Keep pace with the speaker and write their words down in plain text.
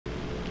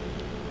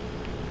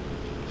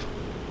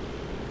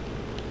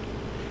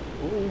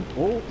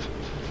Oh.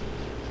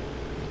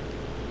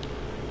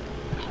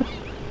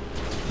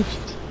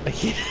 I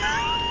can't.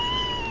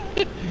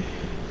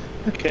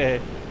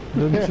 Okay.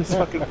 Just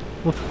fucking.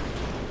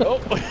 Oh.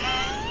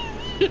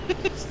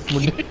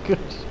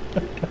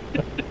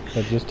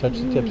 Yeah, just touch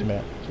the tips,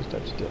 Matt. Just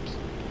touch the tips.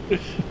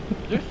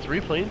 There's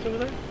 3 planes over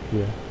there?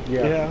 Yeah.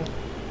 Yeah.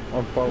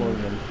 I'm following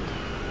him.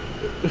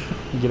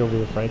 Get over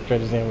here, Frank. Try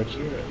to sandwich.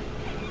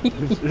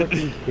 This is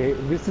fucking gay.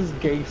 This is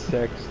gay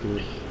sex,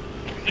 dude.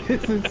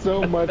 This is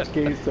so much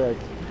gay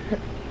sex.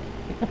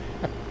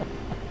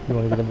 You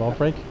want to get involved,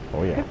 Frank?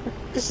 Oh yeah.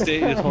 Stay.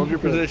 Just hold your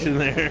position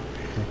there.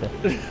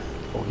 Okay.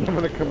 I'm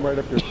gonna come right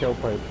up your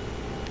tailpipe.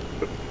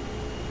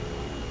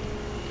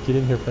 Get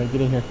in here, Frank.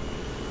 Get in here.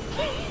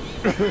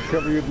 I'm gonna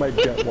cover you with my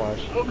jet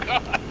wash. Oh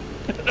God.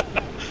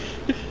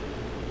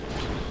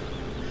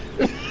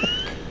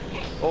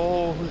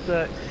 Oh, who's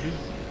that? Who's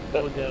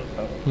going down?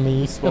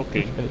 Me.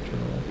 Smoking. Gotta turn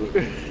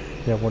around.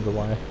 Yeah, I wonder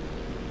why.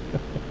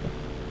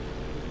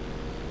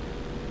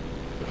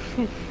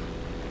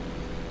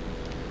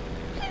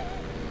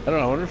 I don't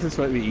know. I wonder if this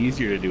might be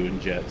easier to do in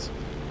jets.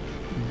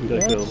 I feel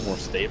like they're a little more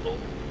stable.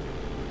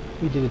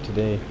 We did it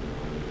today.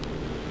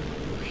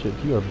 Oh, shit,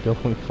 you are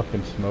billowing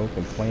fucking smoke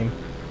and flame.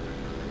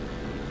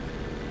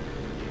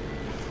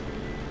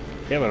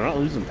 Yeah, but I'm not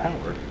losing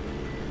power.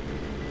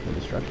 No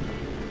destruction.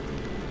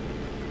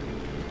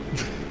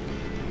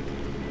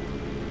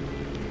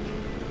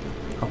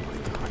 Oh my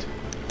god.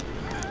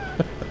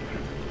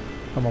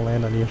 I'm gonna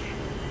land on you.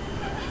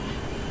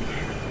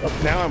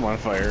 Oh, now I'm on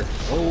fire.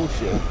 Oh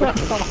shit.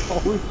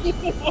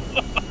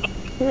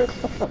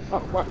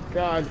 Oh my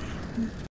god.